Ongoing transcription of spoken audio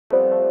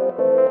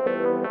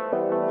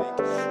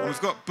And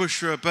we've got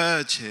Bushra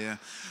Burge here,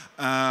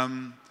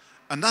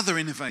 another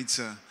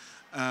innovator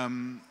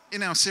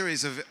in our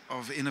series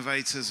of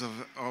innovators,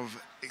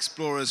 of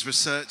explorers,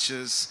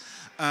 researchers.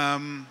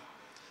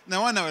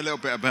 Now, I know a little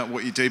bit about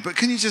what you do, but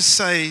can you just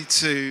say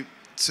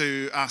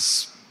to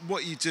us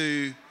what you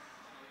do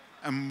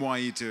and why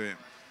you do it?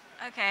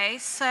 Okay,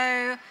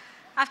 so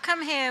I've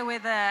come here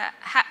with a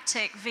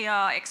haptic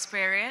VR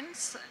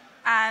experience,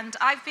 and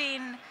I've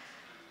been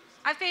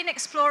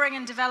exploring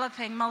and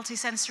developing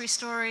multi-sensory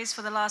stories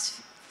for the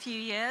last few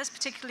years,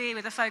 particularly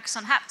with a focus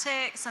on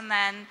haptics, and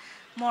then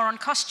more on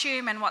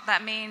costume and what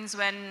that means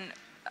when,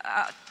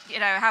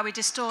 how we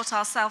distort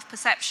our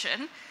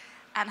self-perception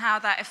and how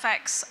that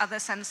affects other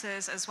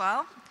senses as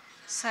well.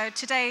 So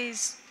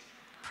today's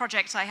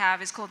project I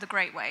have is called The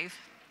Great Wave.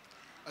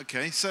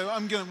 Okay, so what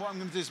I'm going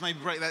to do is maybe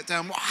break that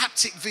down. What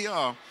haptic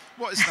VR?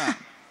 What is that?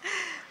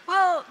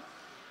 Well,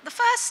 the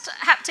first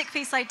haptic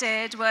piece I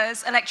did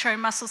was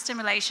electro-muscle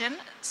stimulation,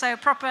 so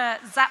proper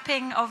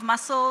zapping of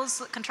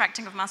muscles,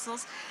 contracting of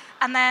muscles.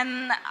 And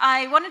then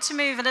I wanted to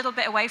move a little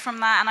bit away from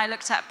that, and I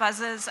looked at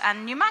buzzers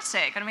and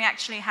pneumatic, and we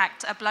actually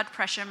hacked a blood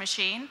pressure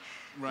machine,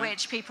 right,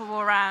 which people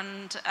wore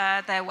around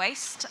their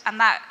waist. And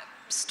that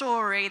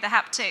story, the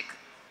haptic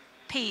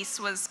piece,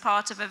 was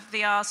part of a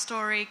VR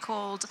story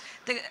called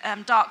The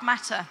Dark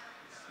Matter,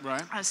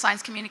 right, a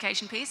science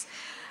communication piece.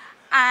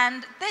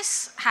 And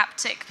this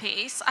haptic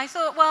piece, I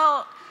thought,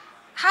 well,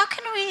 how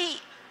can we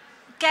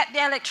get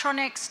the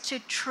electronics to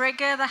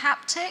trigger the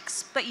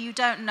haptics, but you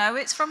don't know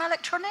it's from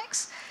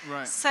electronics?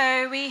 Right.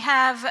 So we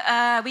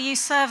use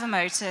servo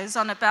motors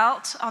on a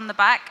belt on the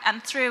back,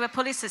 and through a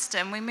pulley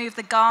system, we move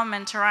the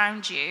garment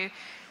around you.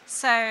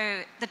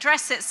 So the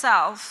dress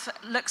itself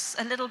looks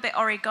a little bit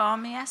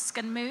origami-esque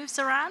and moves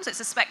around. So it's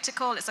a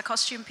spectacle, it's a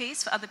costume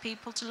piece for other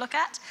people to look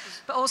at,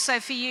 but also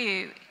for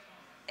you,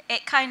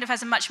 it kind of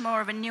has a much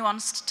more of a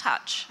nuanced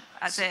touch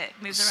as it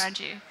moves around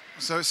you.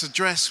 So it's a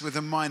dress with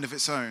a mind of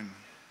its own.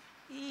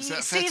 Is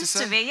that fair to say? It seems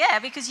to be, yeah,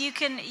 because you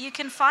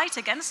can fight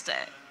against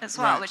it as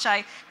well, right, which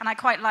I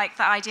quite like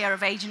the idea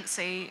of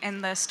agency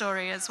in the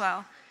story as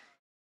well.